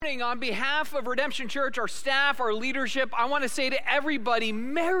On behalf of Redemption Church, our staff, our leadership, I want to say to everybody,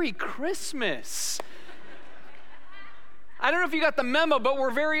 Merry Christmas. I don't know if you got the memo, but we're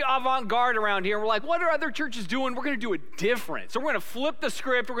very avant-garde around here. We're like, what are other churches doing? We're going to do it different. So we're going to flip the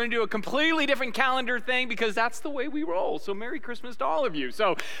script. We're going to do a completely different calendar thing because that's the way we roll. So Merry Christmas to all of you.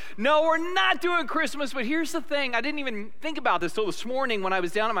 So no, we're not doing Christmas, but here's the thing. I didn't even think about this till this morning when I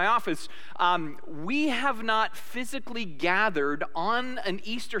was down at my office. We have not physically gathered on an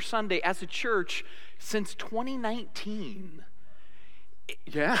Easter Sunday as a church since 2019.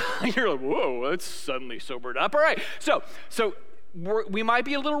 Yeah, you're like, whoa, that's suddenly sobered up. All right, so we might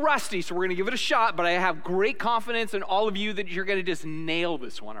be a little rusty, so we're going to give it a shot, but I have great confidence in all of you that you're going to just nail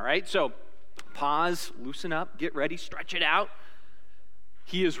this one, all right? So pause, loosen up, get ready, stretch it out.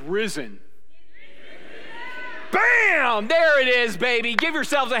 He is risen. Bam! There it is, baby. Give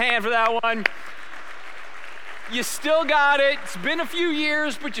yourselves a hand for that one. You still got it. It's been a few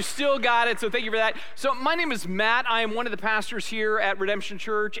years, but you still got it, so thank you for that. So my name is Matt. I am one of the pastors here at Redemption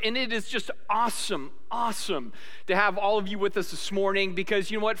Church, and it is just awesome to have all of you with us this morning because,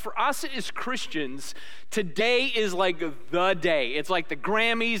 you know what, for us as Christians, today is like the day. It's like the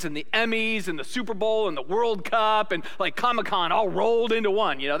Grammys and the Emmys and the Super Bowl and the World Cup and like Comic-Con all rolled into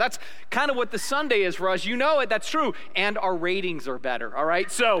one. You know, that's kind of what the Sunday is for us. You know it, that's true. And our ratings are better, all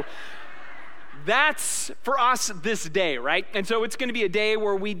right? So that's for us this day, right? And so it's going to be a day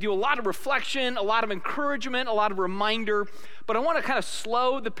where we do a lot of reflection, a lot of encouragement, a lot of reminder. But I want to kind of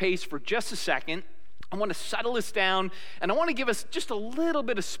slow the pace for just a second. I want to settle us down, and I want to give us just a little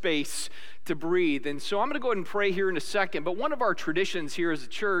bit of space to breathe. And so I'm going to go ahead and pray here in a second. But one of our traditions here as a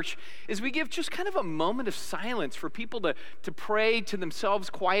church is we give just kind of a moment of silence for people to pray to themselves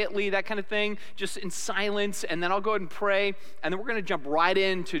quietly, that kind of thing, just in silence. And then I'll go ahead and pray, and then we're going to jump right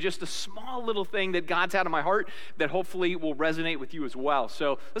into just a small little thing that God's had in my heart that hopefully will resonate with you as well.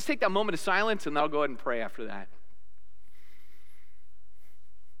 So let's take that moment of silence, and then I'll go ahead and pray after that.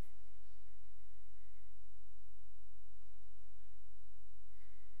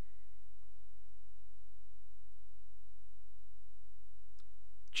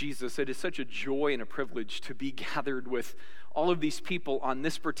 Jesus, it is such a joy and a privilege to be gathered with all of these people on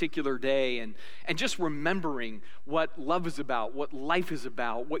this particular day and just remembering what love is about, what life is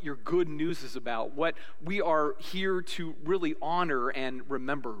about, what your good news is about, what we are here to really honor and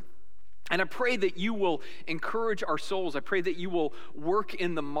remember. And I pray that you will encourage our souls. I pray that you will work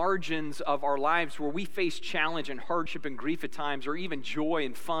in the margins of our lives where we face challenge and hardship and grief at times, or even joy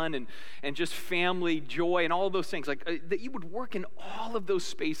and fun and just family joy and all of those things. Like that you would work in all of those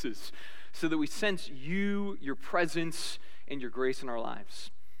spaces so that we sense you, your presence, and your grace in our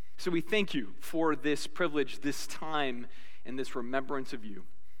lives. So we thank you for this privilege, this time, and this remembrance of you.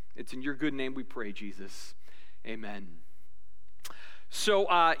 It's in your good name we pray, Jesus. Amen.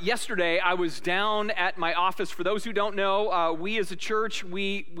 So yesterday I was down at my office. For those who don't know, we as a church,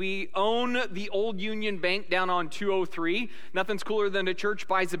 we own the old Union Bank down on 203. Nothing's cooler than a church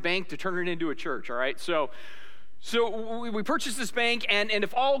buys a bank to turn it into a church, all right? So we purchased this bank, and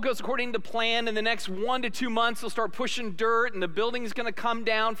if all goes according to plan, in the next 1 to 2 months, they'll start pushing dirt, and the building's going to come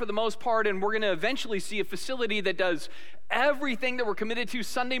down for the most part, and we're going to eventually see a facility that does everything that we're committed to.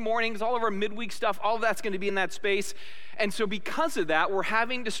 Sunday mornings, all of our midweek stuff, all of that's going to be in that space. And so because of that, we're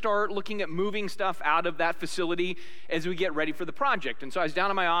having to start looking at moving stuff out of that facility as we get ready for the project. And so I was down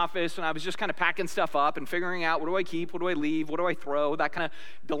in my office, and I was just kind of packing stuff up and figuring out, what do I keep, what do I leave, what do I throw, that kind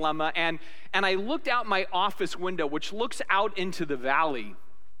of dilemma. And I looked out my office window, which looks out into the valley,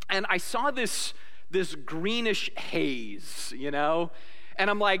 and I saw this greenish haze, you know? And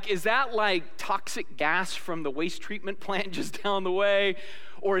I'm like, is that like toxic gas from the waste treatment plant just down the way?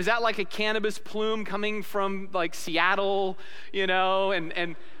 Or is that like a cannabis plume coming from like Seattle, you know?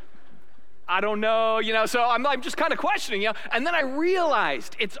 And I don't know, you know? So I'm just kind of questioning, you know? And then I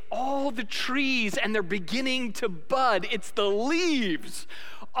realized it's all the trees, and they're beginning to bud. It's the leaves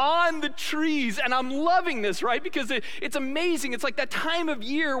on the trees, and I'm loving this, right? Because it's amazing. It's like that time of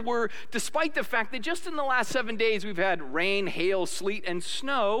year where, despite the fact that just in the last 7 days we've had rain, hail, sleet, and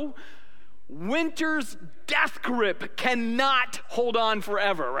snow, winter's death grip cannot hold on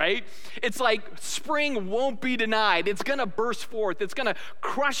forever, right? It's like spring won't be denied. It's going to burst forth. It's going to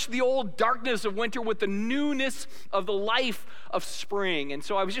crush the old darkness of winter with the newness of the life of spring. And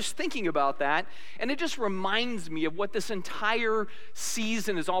so I was just thinking about that, and it just reminds me of what this entire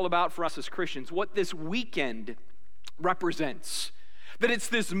season is all about for us as Christians, what this weekend represents. That it's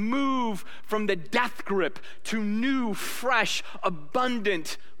this move from the death grip to new, fresh,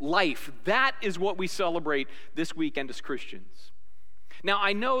 abundant life. That is what we celebrate this weekend as Christians. Now,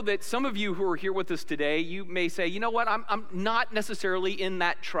 I know that some of you who are here with us today, you may say, you know what, I'm not necessarily in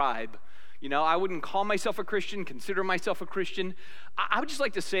that tribe. You know, I wouldn't call myself a Christian, consider myself a Christian. I would just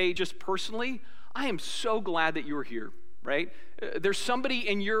like to say, just personally, I am so glad that you're here, right? There's somebody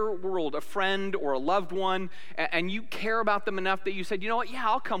in your world, a friend or a loved one, and you care about them enough that you said, you know what, yeah,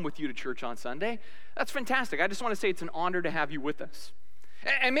 I'll come with you to church on Sunday. That's fantastic. I just want to say it's an honor to have you with us.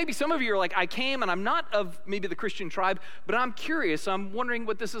 And maybe some of you are like, I came and I'm not of maybe the Christian tribe, but I'm curious. I'm wondering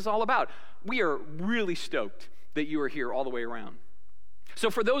what this is all about. We are really stoked that you are here all the way around. So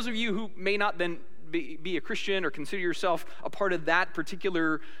for those of you who may not then be a Christian or consider yourself a part of that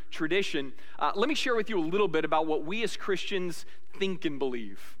particular tradition, let me share with you a little bit about what we as Christians think and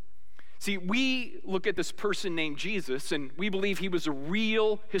believe. See, we look at this person named Jesus, and we believe he was a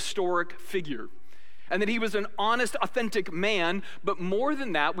real historic figure, and that he was an honest, authentic man. But more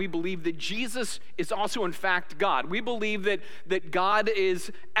than that, we believe that Jesus is also, in fact, God. We believe that God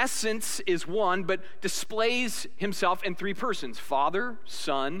is essence is one, but displays himself in three persons: Father,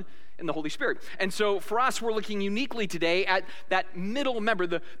 Son, and the Holy Spirit. And so for us, we're looking uniquely today at that middle member,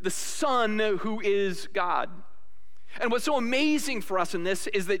 the Son who is God. And what's so amazing for us in this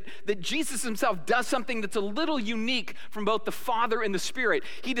is that Jesus himself does something that's a little unique from both the Father and the Spirit.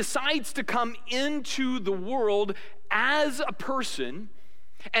 He decides to come into the world as a person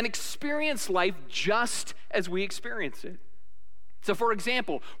and experience life just as we experience it. So for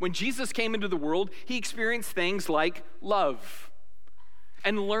example, when Jesus came into the world, he experienced things like love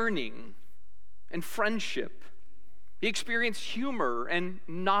and learning and friendship. He experienced humor and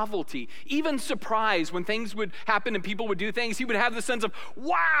novelty, even surprise when things would happen and people would do things. He would have the sense of,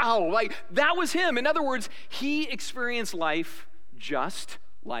 wow, like that was him. In other words, he experienced life just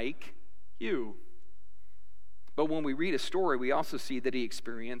like you. But when we read a story, we also see that he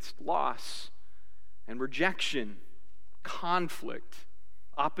experienced loss and rejection, conflict,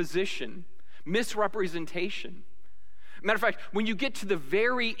 opposition, misrepresentation. Matter of fact, when you get to the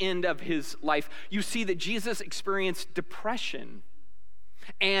very end of his life, you see that Jesus experienced depression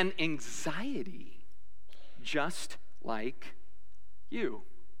and anxiety, just like you.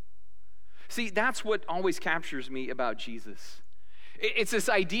 See, that's what always captures me about Jesus. It's this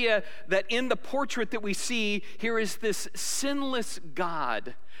idea that in the portrait that we see, here is this sinless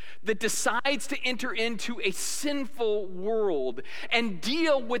God that decides to enter into a sinful world and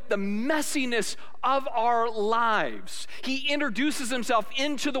deal with the messiness of our lives. He introduces himself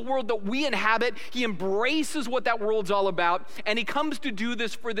into the world that we inhabit. He embraces what that world's all about, and he comes to do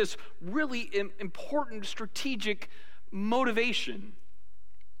this for this really important strategic motivation,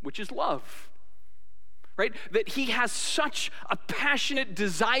 which is love. Right? That he has such a passionate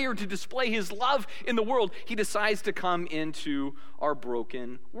desire to display his love in the world, he decides to come into our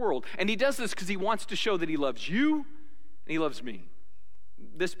broken world. And he does this because he wants to show that he loves you and he loves me.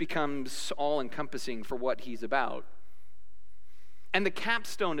 This becomes all-encompassing for what he's about. And the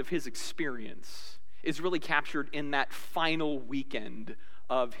capstone of his experience is really captured in that final weekend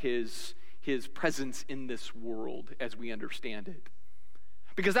of his presence in this world as we understand it.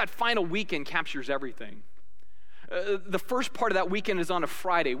 Because that final weekend captures everything. The first part of that weekend is on a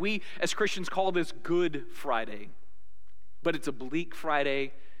Friday. We, as Christians, call this Good Friday. But it's a bleak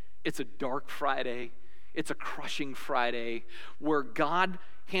Friday. It's a dark Friday. It's a crushing Friday where God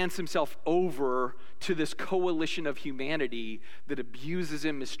hands himself over to this coalition of humanity that abuses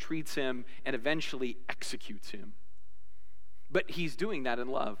him, mistreats him, and eventually executes him. But he's doing that in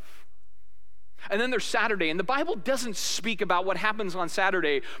love. And then there's Saturday, and the Bible doesn't speak about what happens on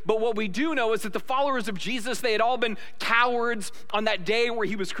Saturday, but what we do know is that the followers of Jesus, they had all been cowards on that day where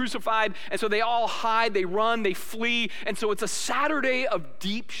he was crucified, and so they all hide, they run, they flee, and so it's a Saturday of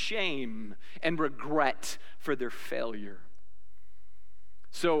deep shame and regret for their failure.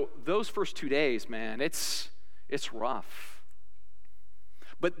 So those first 2 days, man, it's rough.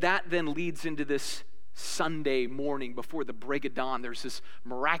 But that then leads into this Sunday morning before the break of dawn. There's this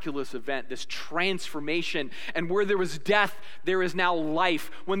miraculous event, this transformation, and where there was death, there is now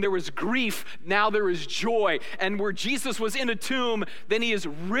life. When there was grief, now there is joy. And where Jesus was in a tomb, then he is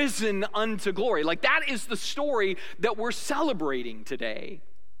risen unto glory. Like that is the story that we're celebrating today.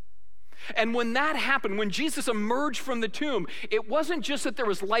 And when that happened, when Jesus emerged from the tomb, it wasn't just that there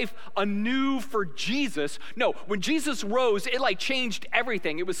was life anew for Jesus. No, when Jesus rose, it like changed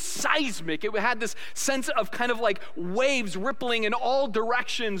everything. It was seismic. It had this sense of kind of like waves rippling in all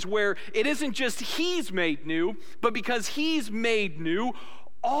directions where it isn't just he's made new, but because he's made new,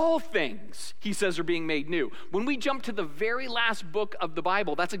 all things, he says, are being made new. When we jump to the very last book of the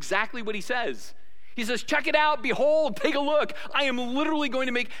Bible, that's exactly what he says. He says, check it out, behold, take a look. I am literally going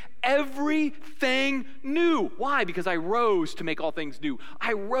to make everything new. Why? Because I rose to make all things new.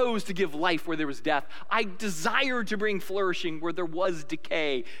 I rose to give life where there was death. I desired to bring flourishing where there was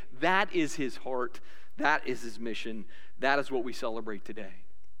decay. That is his heart. That is his mission. That is what we celebrate today.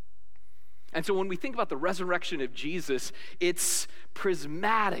 And so when we think about the resurrection of Jesus, it's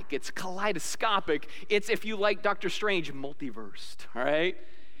prismatic, it's kaleidoscopic, it's, if you like Dr. Strange, multiversed, all right?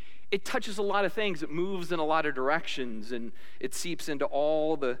 It touches a lot of things, it moves in a lot of directions, and it seeps into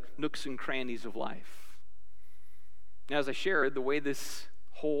all the nooks and crannies of life. Now, as I shared, the way this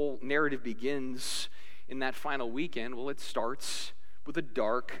whole narrative begins in that final weekend, well, it starts with a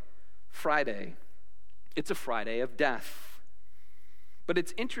dark Friday. It's a Friday of death. But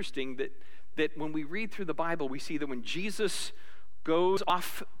it's interesting that when we read through the Bible, we see that when Jesus goes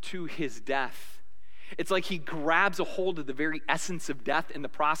off to his death, it's like he grabs a hold of the very essence of death in the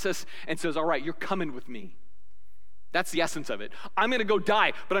process and says, all right, you're coming with me. That's the essence of it. I'm going to go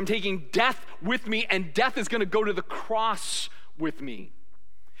die, but I'm taking death with me, and death is going to go to the cross with me.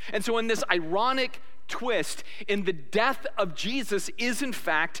 And so in this ironic twist, in the death of Jesus is in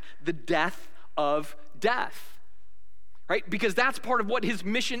fact the death of death, right? Because that's part of what his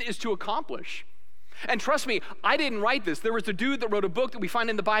mission is to accomplish. And trust me, I didn't write this. There was a dude that wrote a book that we find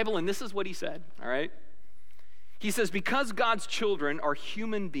in the Bible, and this is what he said, all right? He says, because God's children are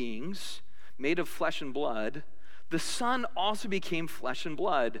human beings made of flesh and blood, the Son also became flesh and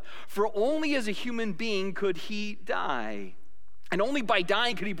blood. For only as a human being could he die. And only by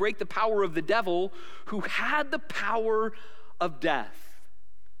dying could he break the power of the devil, who had the power of death.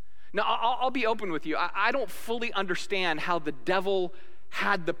 Now, I'll be open with you. I don't fully understand how the devil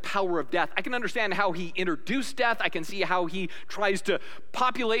had the power of death. I can understand how he introduced death. I can see how he tries to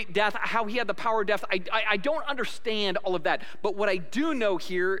populate death, how he had the power of death. I don't understand all of that. But what I do know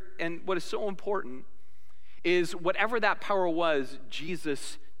here, and what is so important, is whatever that power was,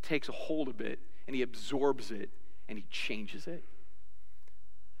 Jesus takes a hold of it, and he absorbs it, and he changes it.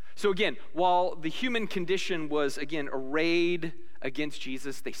 So again, while the human condition was, again, arrayed against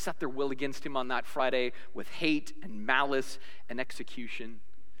Jesus, they set their will against him on that Friday with hate and malice and execution.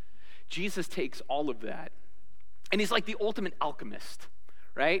 Jesus takes all of that, and he's like the ultimate alchemist,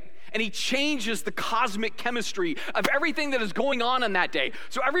 right? And he changes the cosmic chemistry of everything that is going on that day.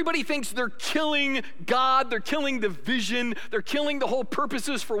 So everybody thinks they're killing God, they're killing the vision, they're killing the whole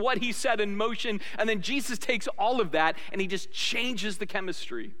purposes for what he set in motion, and then Jesus takes all of that and he just changes the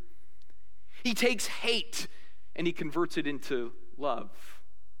chemistry. He takes hate and he converts it into love.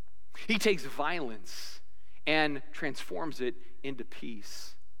 He takes violence and transforms it into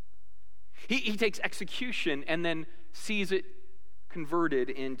peace. He takes execution and then sees it converted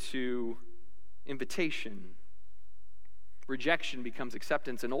into invitation. Rejection becomes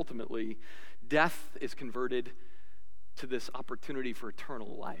acceptance, and ultimately, death is converted to this opportunity for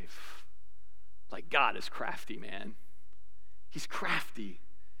eternal life. Like, God is crafty, man. He's crafty,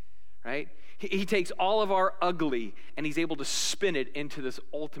 right? He takes all of our ugly and he's able to spin it into this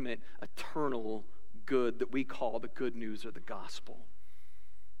ultimate eternal good that we call the good news or the gospel.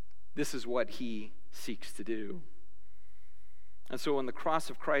 This is what he seeks to do. And so on the cross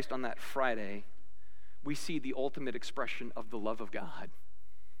of Christ on that Friday, we see the ultimate expression of the love of God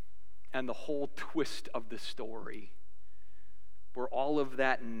and the whole twist of the story, where all of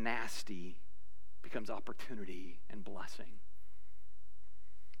that nasty becomes opportunity and blessing.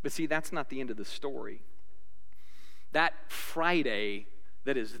 But see, that's not the end of the story. That Friday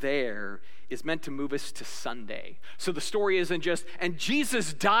that is there is meant to move us to Sunday. So the story isn't just, and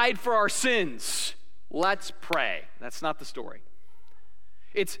Jesus died for our sins, let's pray. That's not the story.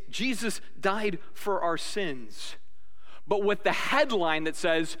 It's Jesus died for our sins, but with the headline that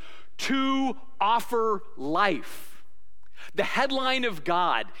says, to offer life. The headline of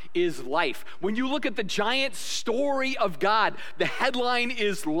God is life. When you look at the giant story of God, the headline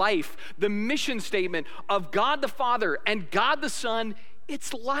is life. The mission statement of God the Father and God the Son,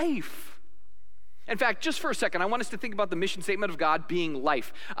 it's life. In fact, just for a second, I want us to think about the mission statement of God being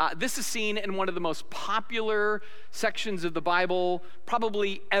life. This is seen in one of the most popular sections of the Bible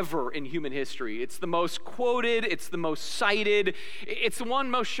probably ever in human history. It's the most quoted, it's the most cited, it's the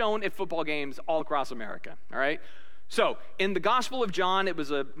one most shown at football games all across America, all right? So, in the Gospel of John, it was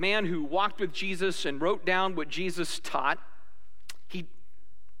a man who walked with Jesus and wrote down what Jesus taught. He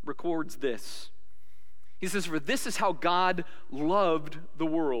records this. He says, for this is how God loved the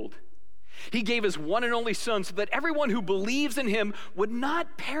world. He gave his one and only Son so that everyone who believes in him would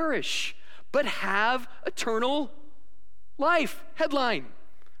not perish, but have eternal life. Headline,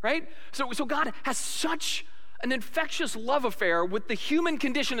 right? So God has such an infectious love affair with the human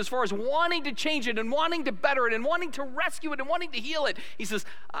condition as far as wanting to change it and wanting to better it and wanting to rescue it and wanting to heal it. He says,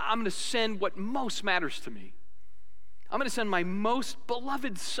 I'm going to send what most matters to me. I'm going to send my most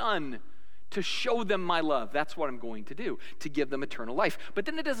beloved son to show them my love. That's what I'm going to do, to give them eternal life. But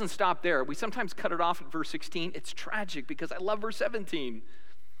then it doesn't stop there. We sometimes cut it off at verse 16. It's tragic because I love verse 17.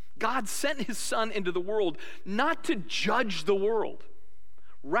 God sent his son into the world not to judge the world.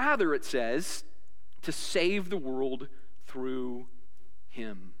 Rather, it says, to save the world through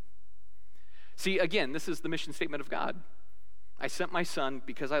him. See, again, this is the mission statement of God. I sent my son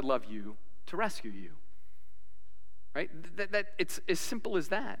because I love you to rescue you. Right? It's as simple as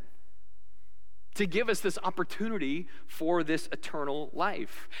that. To give us this opportunity for this eternal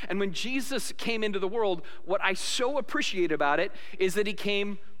life. And when Jesus came into the world, what I so appreciate about it is that he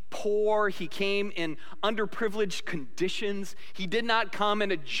came poor. He came in underprivileged conditions. He did not come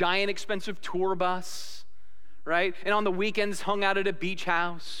in a giant expensive tour bus, right? And on the weekends hung out at a beach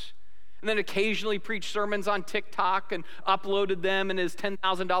house. And then occasionally preached sermons on TikTok and uploaded them in his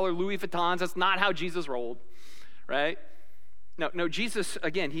 $10,000 Louis Vuittons. That's not how Jesus rolled, right? No, Jesus,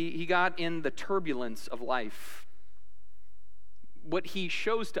 again, he got in the turbulence of life. What he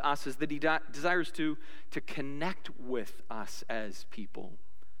shows to us is that he desires to connect with us as people,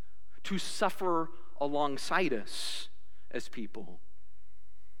 to suffer alongside us as people,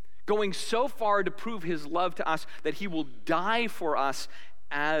 going so far to prove his love to us that he will die for us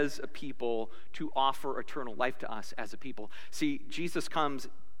as a people, to offer eternal life to us as a people. See, Jesus comes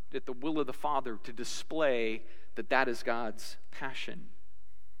at the will of the Father to display that is God's passion.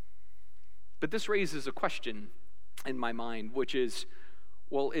 But this raises a question in my mind, which is,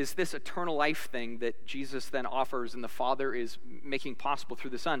 well, is this eternal life thing that Jesus then offers and the Father is making possible through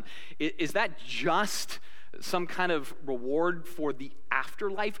the Son, is that just some kind of reward for the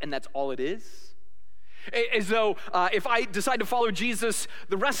afterlife and that's all it is? As though if I decide to follow Jesus,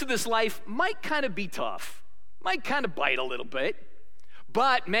 the rest of this life might kind of be tough, might kind of bite a little bit.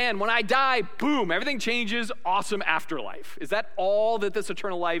 But man, when I die, boom, everything changes, awesome afterlife. Is that all that this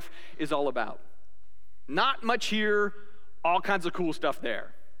eternal life is all about? Not much here, all kinds of cool stuff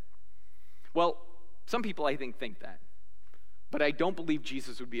there. Well, some people I think that, but I don't believe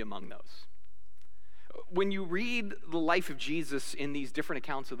Jesus would be among those. When you read the life of Jesus in these different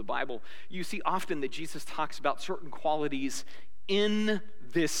accounts of the Bible, you see often that Jesus talks about certain qualities in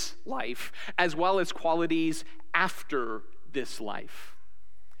this life as well as qualities after this life.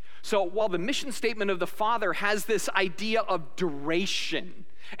 So while the mission statement of the Father has this idea of duration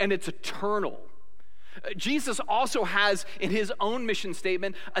and it's eternal, Jesus also has in his own mission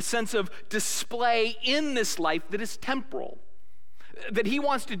statement a sense of display in this life that is temporal. That he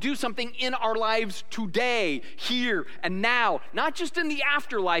wants to do something in our lives today, here and now, not just in the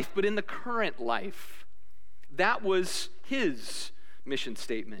afterlife, but in the current life. That was his mission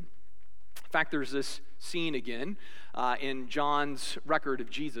statement. In fact, there's this scene again in John's record of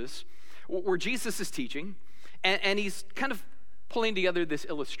Jesus where Jesus is teaching and he's kind of pulling together this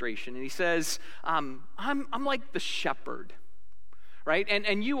illustration, and he says, I'm like the shepherd, right?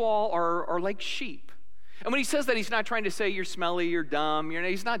 And you all are like sheep. And when he says that, he's not trying to say you're smelly, you're dumb,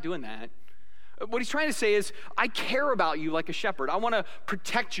 he's not doing that. What he's trying to say is, I care about you like a shepherd. I want to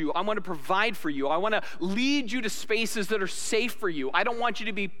protect you. I want to provide for you. I want to lead you to spaces that are safe for you. I don't want you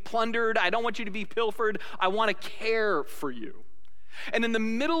to be plundered. I don't want you to be pilfered. I want to care for you. And in the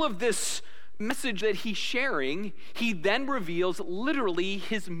middle of this message that he's sharing, he then reveals literally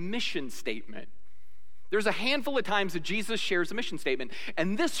his mission statement. There's a handful of times that Jesus shares a mission statement,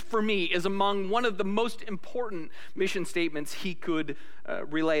 and this, for me, is among one of the most important mission statements he could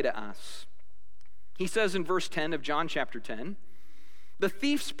relay to us. He says in verse 10 of John chapter 10, the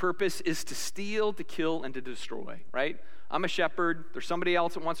thief's purpose is to steal, to kill, and to destroy, right? I'm a shepherd. There's somebody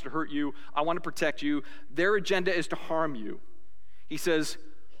else that wants to hurt you. I want to protect you. Their agenda is to harm you. He says,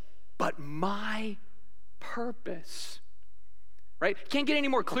 but my purpose, right? Can't get any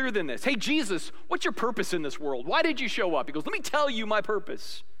more clear than this. Hey, Jesus, what's your purpose in this world? Why did you show up? He goes, let me tell you my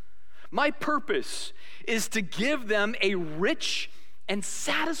purpose. My purpose is to give them a rich and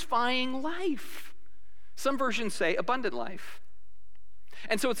satisfying life. Some versions say abundant life.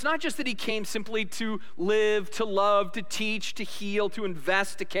 And so it's not just that he came simply to live, to love, to teach, to heal, to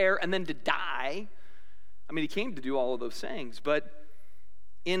invest, to care, and then to die. I mean, he came to do all of those things. But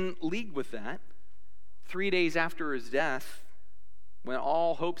in league with that, 3 days after his death, when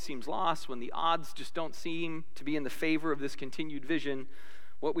all hope seems lost, when the odds just don't seem to be in the favor of this continued vision,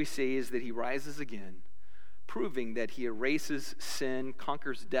 what we see is that he rises again, proving that he erases sin,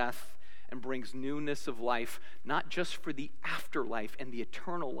 conquers death, and brings newness of life, not just for the afterlife and the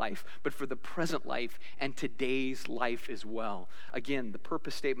eternal life, but for the present life and today's life as well. Again, the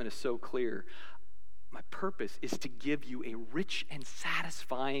purpose statement is so clear. My purpose is to give you a rich and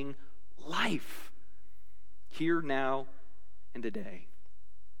satisfying life, here, now, and today.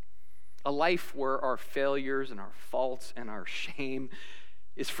 A life where our failures and our faults and our shame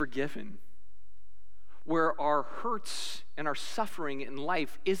is forgiven. Where our hurts and our suffering in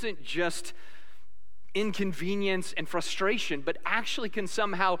life isn't just inconvenience and frustration, but actually can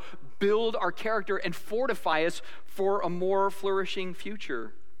somehow build our character and fortify us for a more flourishing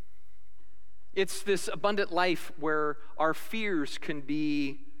future. It's this abundant life where our fears can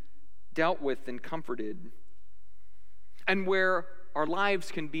be dealt with and comforted, and where our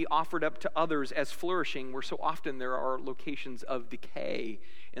lives can be offered up to others as flourishing, where so often there are locations of decay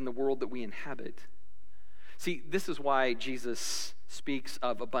in the world that we inhabit. See, this is why Jesus speaks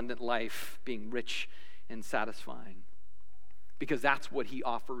of abundant life being rich and satisfying, because that's what he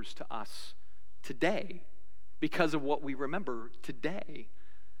offers to us today, because of what we remember today,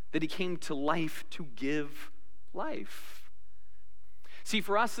 that he came to life to give life. See,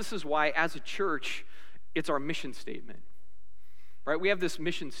 for us, this is why, as a church, it's our mission statement, right? We have this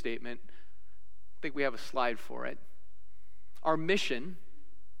mission statement. I think we have a slide for it. Our mission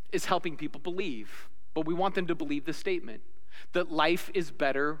is helping people believe, but we want them to believe the statement that life is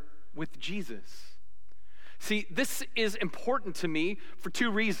better with Jesus. See, this is important to me for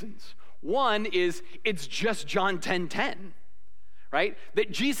two reasons. One is it's just John 10:10, right?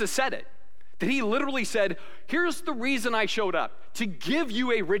 That Jesus said it. That he literally said, here's the reason I showed up, to give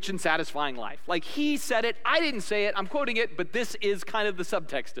you a rich and satisfying life. Like he said it, I didn't say it, I'm quoting it, but this is kind of the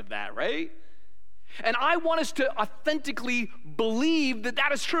subtext of that, right? And I want us to authentically believe that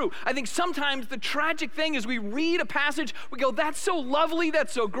that is true. I think sometimes the tragic thing is we read a passage, we go, that's so lovely,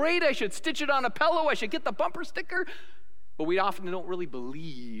 that's so great, I should stitch it on a pillow, I should get the bumper sticker, but we often don't really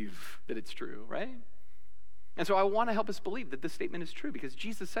believe that it's true, right? And so I want to help us believe that this statement is true because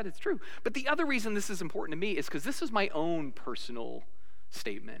Jesus said it's true. But the other reason this is important to me is because this is my own personal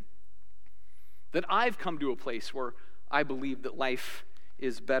statement. That I've come to a place where I believe that life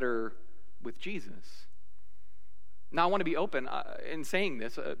is better with Jesus. Now I want to be open in saying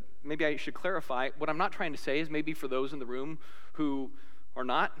this. Maybe I should clarify. What I'm not trying to say is maybe for those in the room who are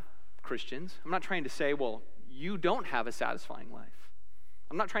not Christians, I'm not trying to say, well, you don't have a satisfying life.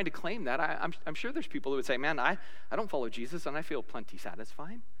 I'm not trying to claim that. I'm sure there's people who would say, man, I don't follow Jesus and I feel plenty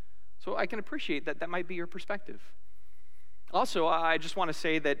satisfied. So I can appreciate that might be your perspective. Also, I just want to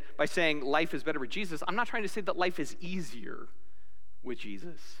say that by saying life is better with Jesus, I'm not trying to say that life is easier with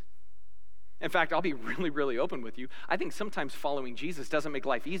Jesus. In fact, I'll be really, really open with you. I think sometimes following Jesus doesn't make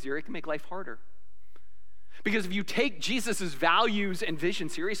life easier, it can make life harder. Because if you take Jesus' values and vision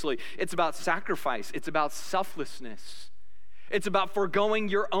seriously, it's about sacrifice, it's about selflessness. It's about foregoing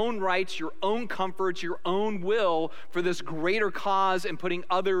your own rights, your own comforts, your own will for this greater cause and putting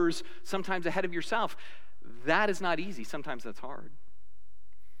others sometimes ahead of yourself. That is not easy. Sometimes that's hard.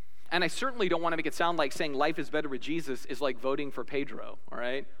 And I certainly don't want to make it sound like saying life is better with Jesus is like voting for Pedro, all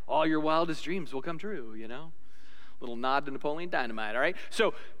right? All your wildest dreams will come true, you know? Little nod to Napoleon Dynamite, all right?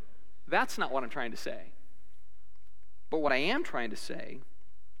 So that's not what I'm trying to say. But what I am trying to say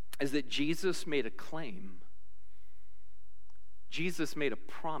is that Jesus made a claim. Jesus made a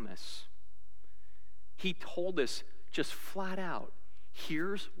promise. He told us just flat out,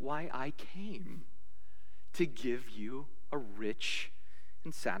 here's why I came, to give you a rich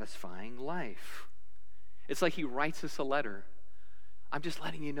and satisfying life. It's like he writes us a letter. I'm just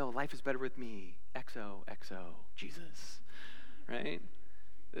letting you know life is better with me. XOXO, Jesus, right?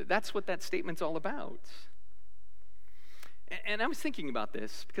 That's what that statement's all about. And I was thinking about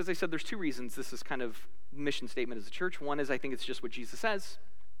this because I said there's two reasons this is kind of mission statement as a church. One is I think it's just what Jesus says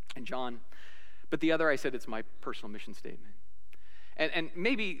in John. But the other, I said it's my personal mission statement. And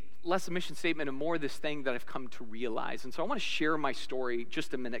maybe less a mission statement and more this thing that I've come to realize. And so I want to share my story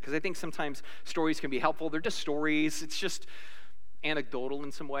just a minute because I think sometimes stories can be helpful. They're just stories. It's just anecdotal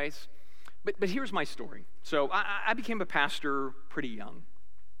in some ways. But here's my story. So I became a pastor pretty young.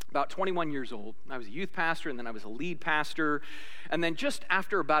 About 21 years old. I was a youth pastor, and then I was a lead pastor. And then just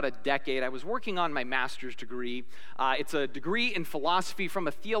after about a decade, I was working on my master's degree. It's a degree in philosophy from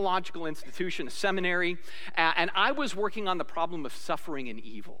a theological institution, a seminary. And I was working on the problem of suffering and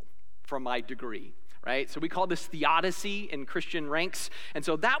evil from my degree, right? So we call this theodicy in Christian ranks. And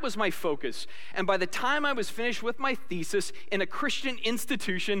so that was my focus. And by the time I was finished with my thesis in a Christian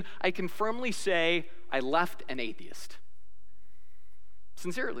institution, I can firmly say I left an atheist.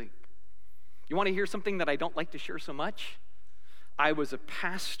 Sincerely. You want to hear something that I don't like to share so much? I was a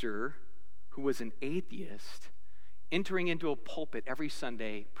pastor who was an atheist entering into a pulpit every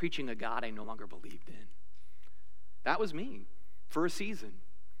Sunday preaching a God I no longer believed in. That was me for a season.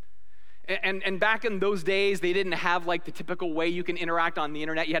 And back in those days, they didn't have like the typical way you can interact on the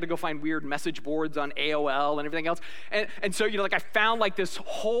internet. You had to go find weird message boards on AOL and everything else. And so, like I found like this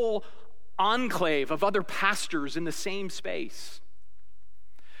whole enclave of other pastors in the same space.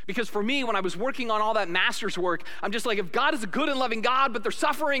 Because for me, when I was working on all that master's work, I'm just like, if God is a good and loving God, but there's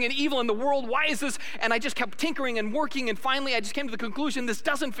suffering and evil in the world, why is this? And I just kept tinkering and working, and finally I just came to the conclusion, this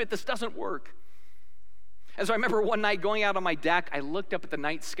doesn't fit, this doesn't work. And so I remember one night going out on my deck, I looked up at the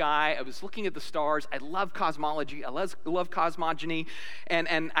night sky, I was looking at the stars, I love cosmology, I love cosmogony,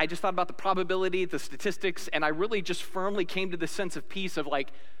 and I just thought about the probability, the statistics, and I really just firmly came to this sense of peace of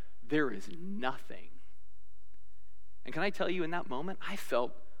like, there is nothing. And can I tell you, in that moment, I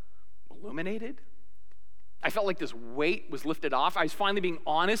felt illuminated. I felt like this weight was lifted off. I was finally being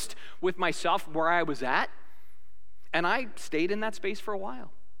honest with myself where I was at, and I stayed in that space for a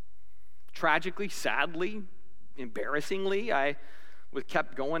while. Tragically, sadly, embarrassingly, I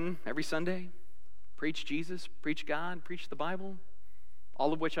kept going every Sunday, preach Jesus, preach God, preach the Bible,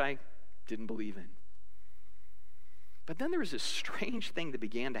 all of which I didn't believe in. But then there was this strange thing that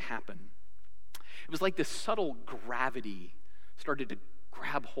began to happen. It was like this subtle gravity started to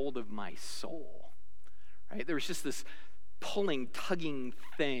grab hold of my soul, right? There was just this pulling, tugging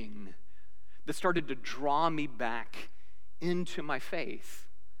thing that started to draw me back into my faith.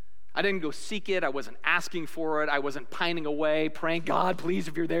 I didn't go seek it. I wasn't asking for it. I wasn't pining away, praying, God, please,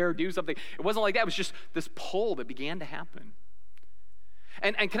 if you're there, do something. It wasn't like that. It was just this pull that began to happen.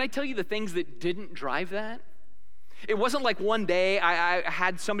 And can I tell you the things that didn't drive that? It wasn't like one day I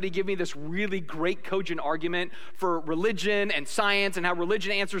had somebody give me this really great cogent argument for religion and science and how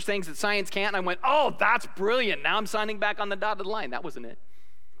religion answers things that science can't. And I went, oh, that's brilliant. Now I'm signing back on the dotted line. That wasn't it.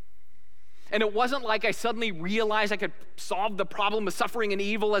 And it wasn't like I suddenly realized I could solve the problem of suffering and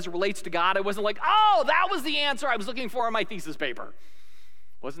evil as it relates to God. I wasn't like, oh, that was the answer I was looking for in my thesis paper.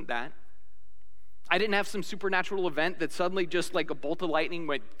 Wasn't that. I didn't have some supernatural event that suddenly just like a bolt of lightning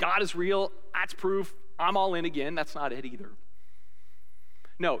went, God is real, that's proof, I'm all in again. That's not it either.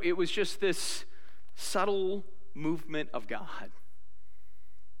 No, it was just this subtle movement of God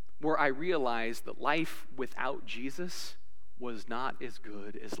where I realized that life without Jesus was not as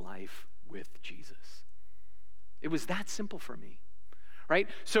good as life with Jesus. It was that simple for me, right?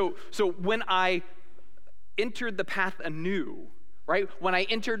 So when I entered the path anew, right? When I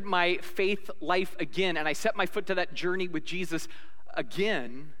entered my faith life again and I set my foot to that journey with Jesus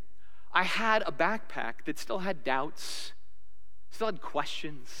again, I had a backpack that still had doubts, still had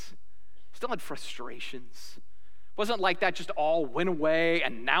questions, still had frustrations. It wasn't like that just all went away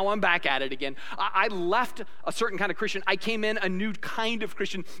and now I'm back at it again. I left a certain kind of Christian. I came in a new kind of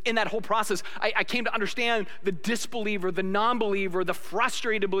Christian in that whole process. I came to understand the disbeliever, the non-believer, the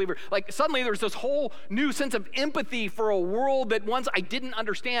frustrated believer. Like suddenly there's this whole new sense of empathy for a world that once I didn't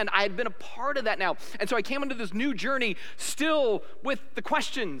understand. I had been a part of that now. And so I came into this new journey still with the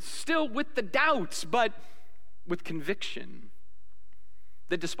questions, still with the doubts, but with conviction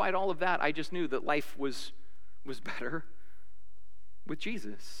that despite all of that, I just knew that life was better with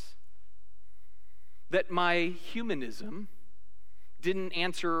Jesus. That my humanism didn't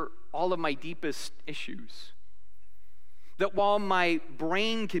answer all of my deepest issues. That while my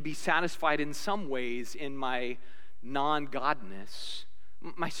brain could be satisfied in some ways in my non-godness,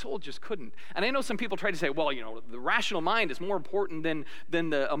 my soul just couldn't. And I know some people try to say, well, the rational mind is more important than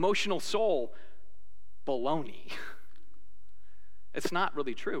the emotional soul. Baloney. It's not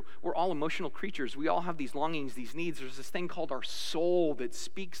really true. We're all emotional creatures. We all have these longings, these needs. There's this thing called our soul that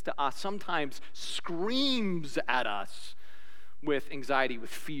speaks to us, sometimes screams at us with anxiety, with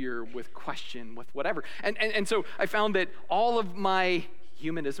fear, with question, with whatever. And so I found that all of my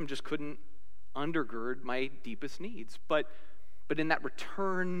humanism just couldn't undergird my deepest needs. But in that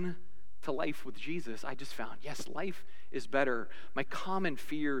return to life with Jesus, I just found, yes, life is better. My common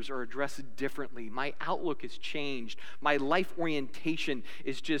fears are addressed differently. My outlook has changed. My life orientation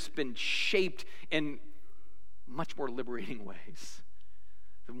has just been shaped in much more liberating ways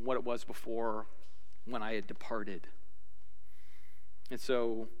than what it was before when I had departed. And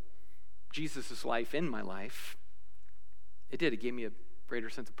so Jesus' life in my life, it gave me a greater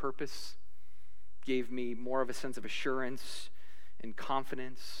sense of purpose, gave me more of a sense of assurance and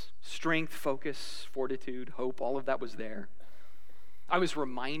confidence, strength, focus, fortitude, hope, all of that was there. I was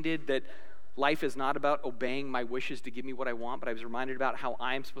reminded that life is not about obeying my wishes to give me what I want, but I was reminded about how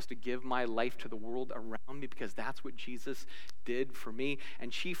I'm supposed to give my life to the world around me because that's what Jesus did for me.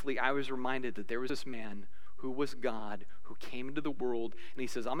 And chiefly, I was reminded that there was this man who was God, who came into the world, and he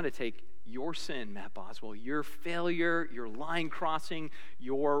says, I'm going to take your sin, Matt Boswell, your failure, your line crossing,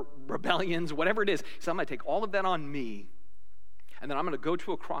 your rebellions, whatever it is. So I'm going to take all of that on me, and then I'm going to go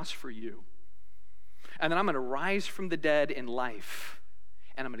to a cross for you. And then I'm going to rise from the dead in life,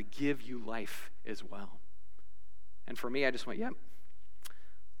 and I'm going to give you life as well. And for me, I just went, yep,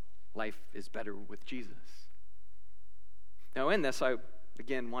 life is better with Jesus. Now in this, I,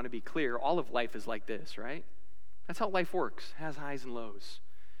 again, want to be clear, all of life is like this, right? That's how life works, it has highs and lows.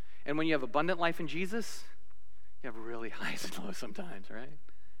 And when you have abundant life in Jesus, you have really highs and lows sometimes, right?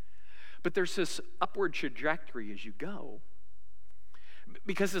 But there's this upward trajectory as you go.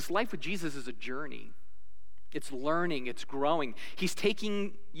 Because this life with Jesus is a journey. It's learning, it's growing. He's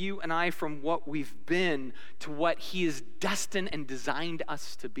taking you and I from what we've been to what he is destined and designed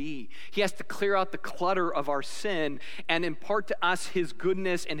us to be. He has to clear out the clutter of our sin and impart to us his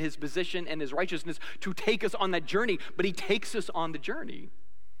goodness and his position and his righteousness to take us on that journey. But he takes us on the journey.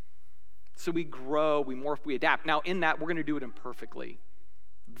 So we grow, we morph, we adapt. Now in that, we're going to do it imperfectly.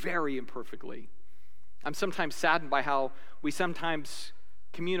 Very imperfectly. I'm sometimes saddened by how we sometimes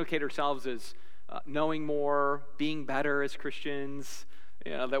communicate ourselves as knowing more, being better as Christians,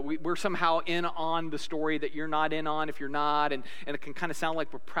 that we're somehow in on the story that you're not in on if you're not, and it can kind of sound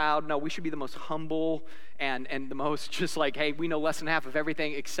like we're proud. No, we should be the most humble and the most just like, hey, we know less than half of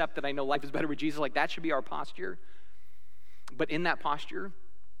everything except that I know life is better with Jesus. Like that should be our posture. But in that posture,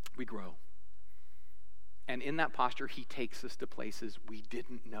 we grow. And in that posture, he takes us to places we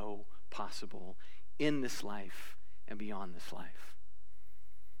didn't know possible in this life and beyond this life.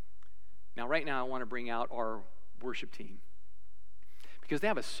 Now, right now, I want to bring out our worship team because they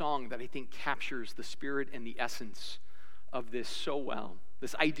have a song that I think captures the spirit and the essence of this so well.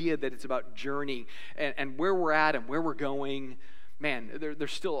 This idea that it's about journey and where we're at and where we're going. Man,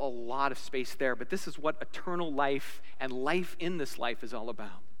 there's still a lot of space there, but this is what eternal life and life in this life is all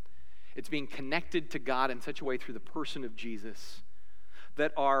about. It's being connected to God in such a way through the person of Jesus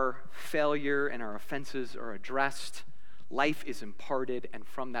that our failure and our offenses are addressed. Life is imparted, and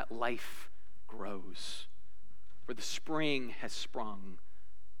from that life grows, where the spring has sprung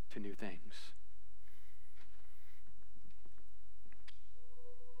to new things.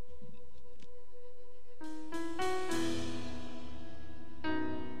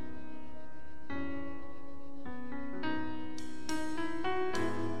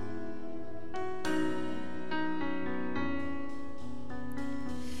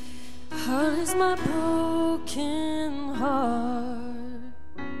 Heart is my broken heart.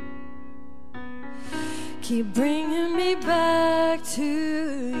 Keep bringing me back to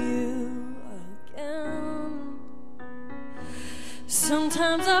you again.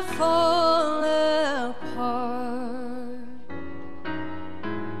 Sometimes I fall apart,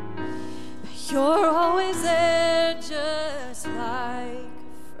 but you're always there, just like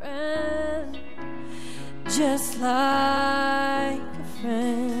a friend, just like a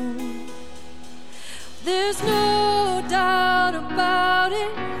friend. There's no doubt about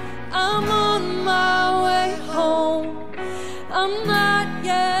it, I'm on my way home. I'm not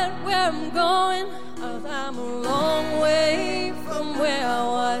yet where I'm going, I'm a long way from where I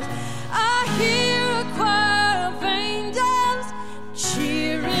was. I hear a choir of angels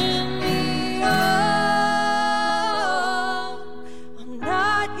cheering me on. I'm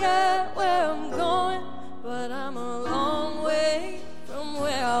not yet where I'm going, but I'm a long way from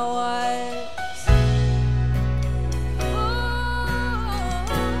where I was.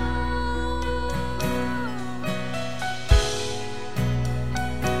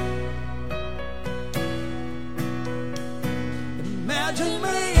 Imagine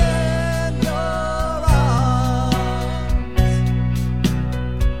me in your arms,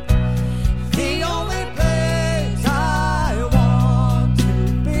 the only place I want to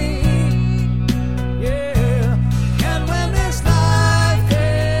be, yeah. And when this life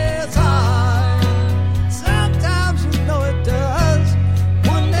is hard, sometimes you know it does.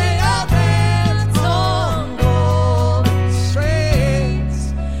 One day I'll dance on golden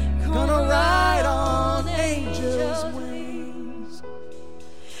streets, gonna ride on angels' wings.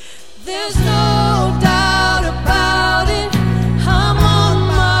 There's no doubt about it, I'm on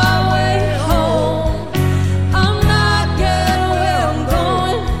my way home. I'm not yet where I'm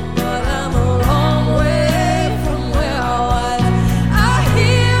going, but I'm a long way from where I was. I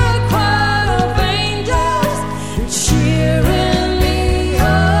hear a choir of angels cheering me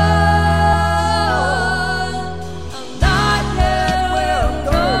on. I'm not yet where I'm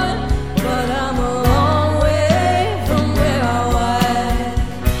going, but I'm a long way from where I was.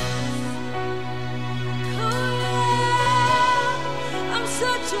 I'm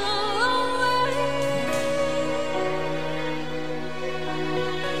such a long way.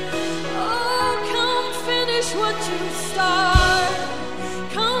 Oh, what you started.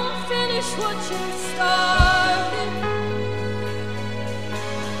 Come finish what you started.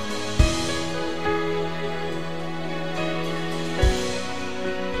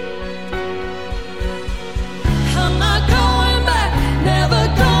 I'm not going back, never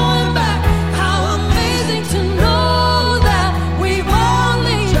going back. How amazing to know that we've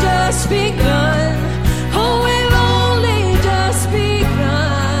only just begun. Oh, we've only just begun.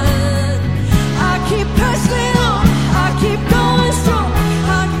 I keep pressing on, I keep going strong.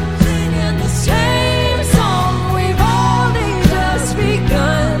 I keep singing the same song. We've only just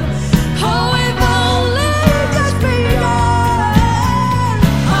begun. Oh, we've only just begun.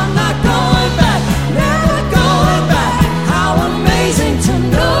 I'm not going back, never going back. How amazing to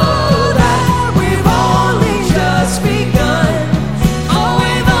know that we've only just begun. Oh,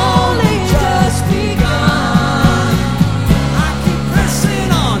 we've only just begun. I keep pressing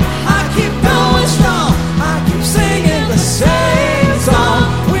on, I keep going strong, I keep singing the same song.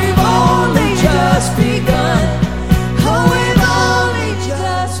 We've only just begun. Oh, we've only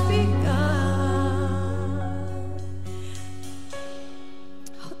just begun.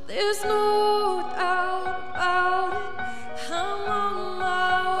 Oh, there's no doubt about it. I'm on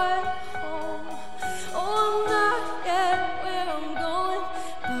my way home. Oh, I'm not yet where I'm going,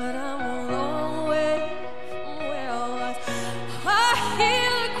 but I'm a long way from where I was. I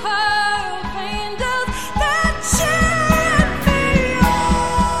hear the choir of angels that cheer me on.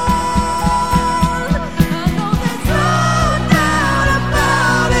 I know there's no doubt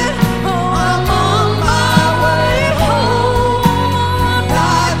about it. Oh, I'm on my way home. I'm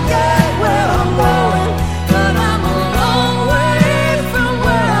not yet where I'm going, but I'm a long way from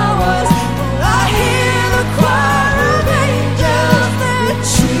where I was. I hear the choir of angels that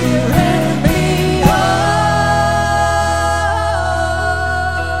cheering me on.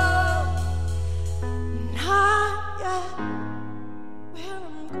 Not yet where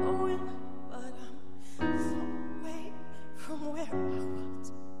I'm going, but I'm some way from where I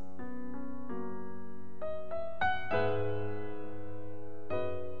was.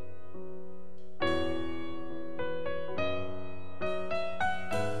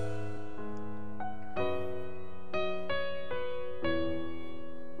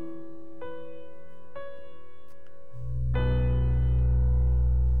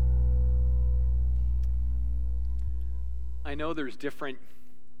 I know there's different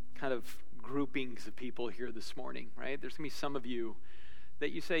kind of groupings of people here this morning, right? There's going to be some of you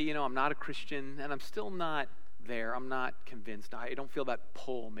that you say, you know, I'm not a Christian and I'm still not there. I'm not convinced. I don't feel that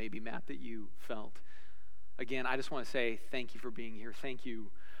pull, maybe, Matt, that you felt. Again, I just want to say thank you for being here. Thank you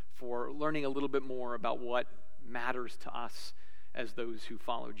for learning a little bit more about what matters to us as those who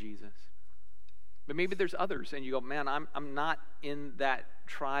follow Jesus. But maybe there's others, and you go, man, I'm not in that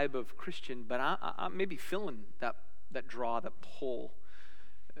tribe of Christian, but I'm maybe feeling that draw, that pull.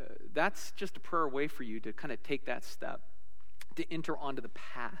 That's just a prayer away for you to kind of take that step, to enter onto the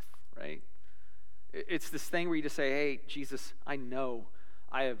path, right? It's this thing where you just say, hey, Jesus, I know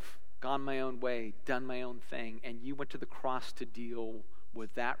I have gone my own way, done my own thing, and you went to the cross to deal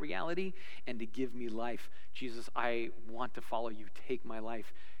with that reality and to give me life. Jesus, I want to follow you. Take my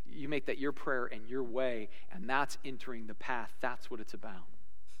life. You make that your prayer and your way, and that's entering the path. That's what it's about.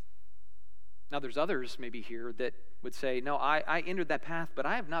 Now, there's others maybe here that would say, no, I entered that path, but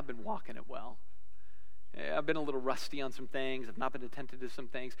I have not been walking it well. I've been a little rusty on some things. I've not been attentive to some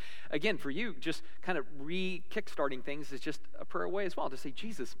things. Again, for you, just kind of kickstarting things is just a prayer away as well. To say,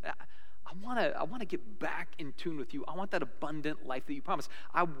 Jesus, I want to get back in tune with you. I want that abundant life that you promised.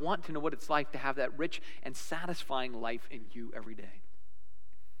 I want to know what it's like to have that rich and satisfying life in you every day.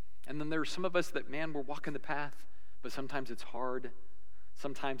 And then there's some of us that, man, we're walking the path, but sometimes it's hard.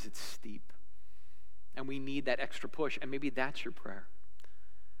 Sometimes it's steep. And we need that extra push, and maybe that's your prayer.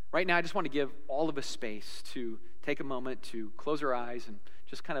 Right now, I just want to give all of us space to take a moment to close our eyes and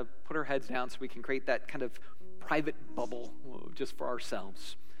just kind of put our heads down so we can create that kind of private bubble just for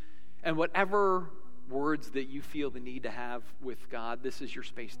ourselves. And whatever words that you feel the need to have with God, this is your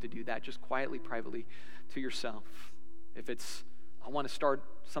space to do that, just quietly, privately to yourself. If it's, I want to start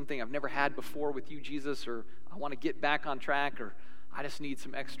something I've never had before with you, Jesus, or I want to get back on track, or I just need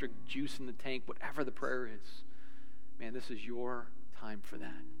some extra juice in the tank, whatever the prayer is. Man, this is your time for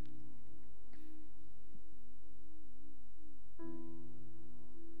that.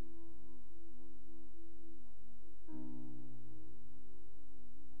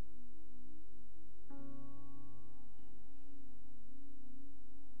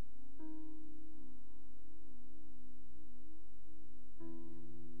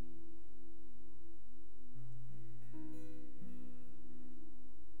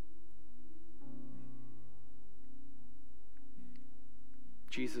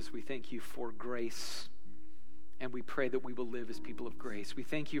 Jesus, we thank you for grace, and we pray that we will live as people of grace. We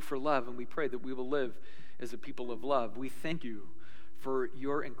thank you for love, and we pray that we will live as a people of love. We thank you for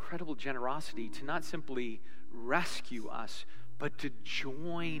your incredible generosity to not simply rescue us, but to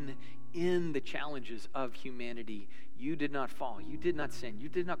join in the challenges of humanity. You did not fall. You did not sin. You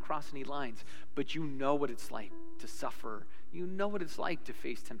did not cross any lines, but you know what it's like to suffer. You know what it's like to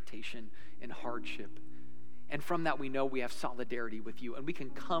face temptation and hardship. And from that, we know we have solidarity with you, and we can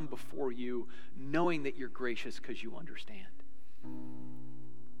come before you knowing that you're gracious because you understand.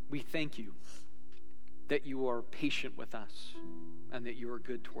 We thank you that you are patient with us and that you are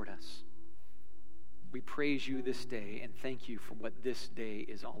good toward us. We praise you this day and thank you for what this day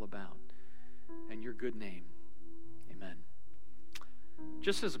is all about. In your good name, amen.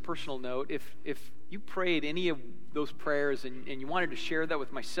 Just as a personal note, if you prayed any of those prayers and you wanted to share that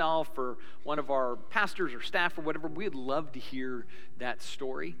with myself or one of our pastors or staff or whatever, we'd love to hear that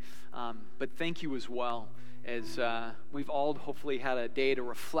story. But thank you as well, as we've all hopefully had a day to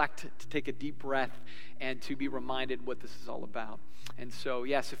reflect, to take a deep breath, and to be reminded what this is all about. And so,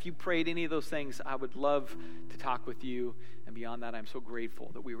 yes, if you prayed any of those things, I would love to talk with you. And beyond that, I'm so grateful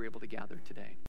that we were able to gather today.